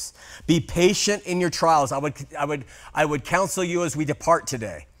 36. Be patient in your trials. I would counsel you as we depart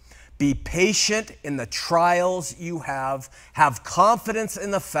today. Be patient in the trials you have. Have confidence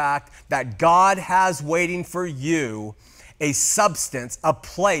in the fact that God has waiting for you a substance, a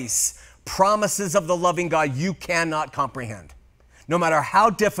place, promises of the loving God you cannot comprehend. No matter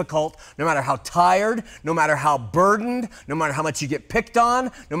how difficult, no matter how tired, no matter how burdened, no matter how much you get picked on,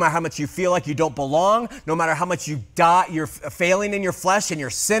 no matter how much you feel like you don't belong, no matter how much you die, you're failing in your flesh and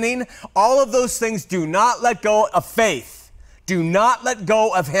you're sinning, all of those things, do not let go of faith. Do not let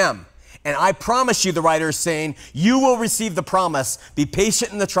go of him. And I promise you, the writer is saying, you will receive the promise. Be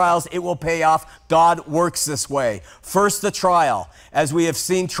patient in the trials. It will pay off. God works this way. First, the trial. As we have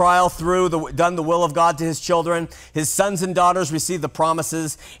seen trial through, done the will of God to his children, his sons and daughters receive the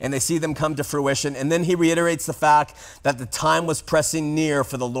promises, and they see them come to fruition. And then he reiterates the fact that the time was pressing near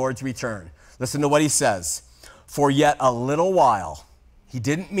for the Lord's return. Listen to what he says. For yet a little while. He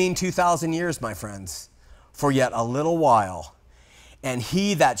didn't mean 2,000 years, my friends. For yet a little while. And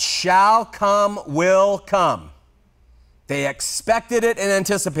he that shall come will come. They expected it and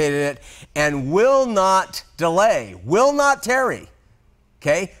anticipated it and will not delay, will not tarry.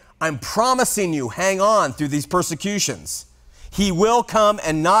 Okay? I'm promising you, hang on through these persecutions. He will come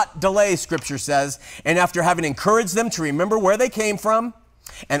and not delay, Scripture says. And after having encouraged them to remember where they came from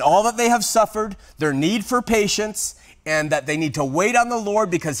and all that they have suffered, their need for patience, and that they need to wait on the Lord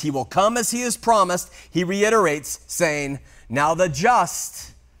because he will come as he has promised, he reiterates, saying, now the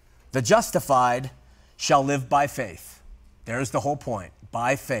just, the justified, shall live by faith. There's the whole point,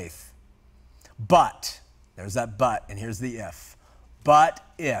 by faith. But, there's that but, and here's the if. But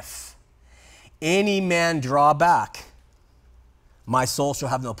if any man draw back, my soul shall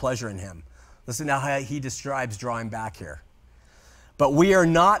have no pleasure in him. Listen now how he describes drawing back here. But we are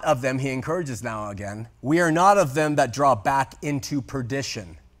not of them, he encourages now again, we are not of them that draw back into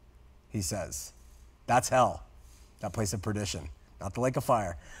perdition, he says. That's hell, that place of perdition, not the lake of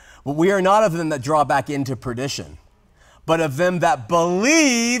fire. But we are not of them that draw back into perdition, but of them that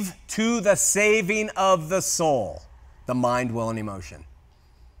believe to the saving of the soul, the mind, will, and emotion.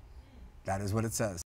 That is what it says.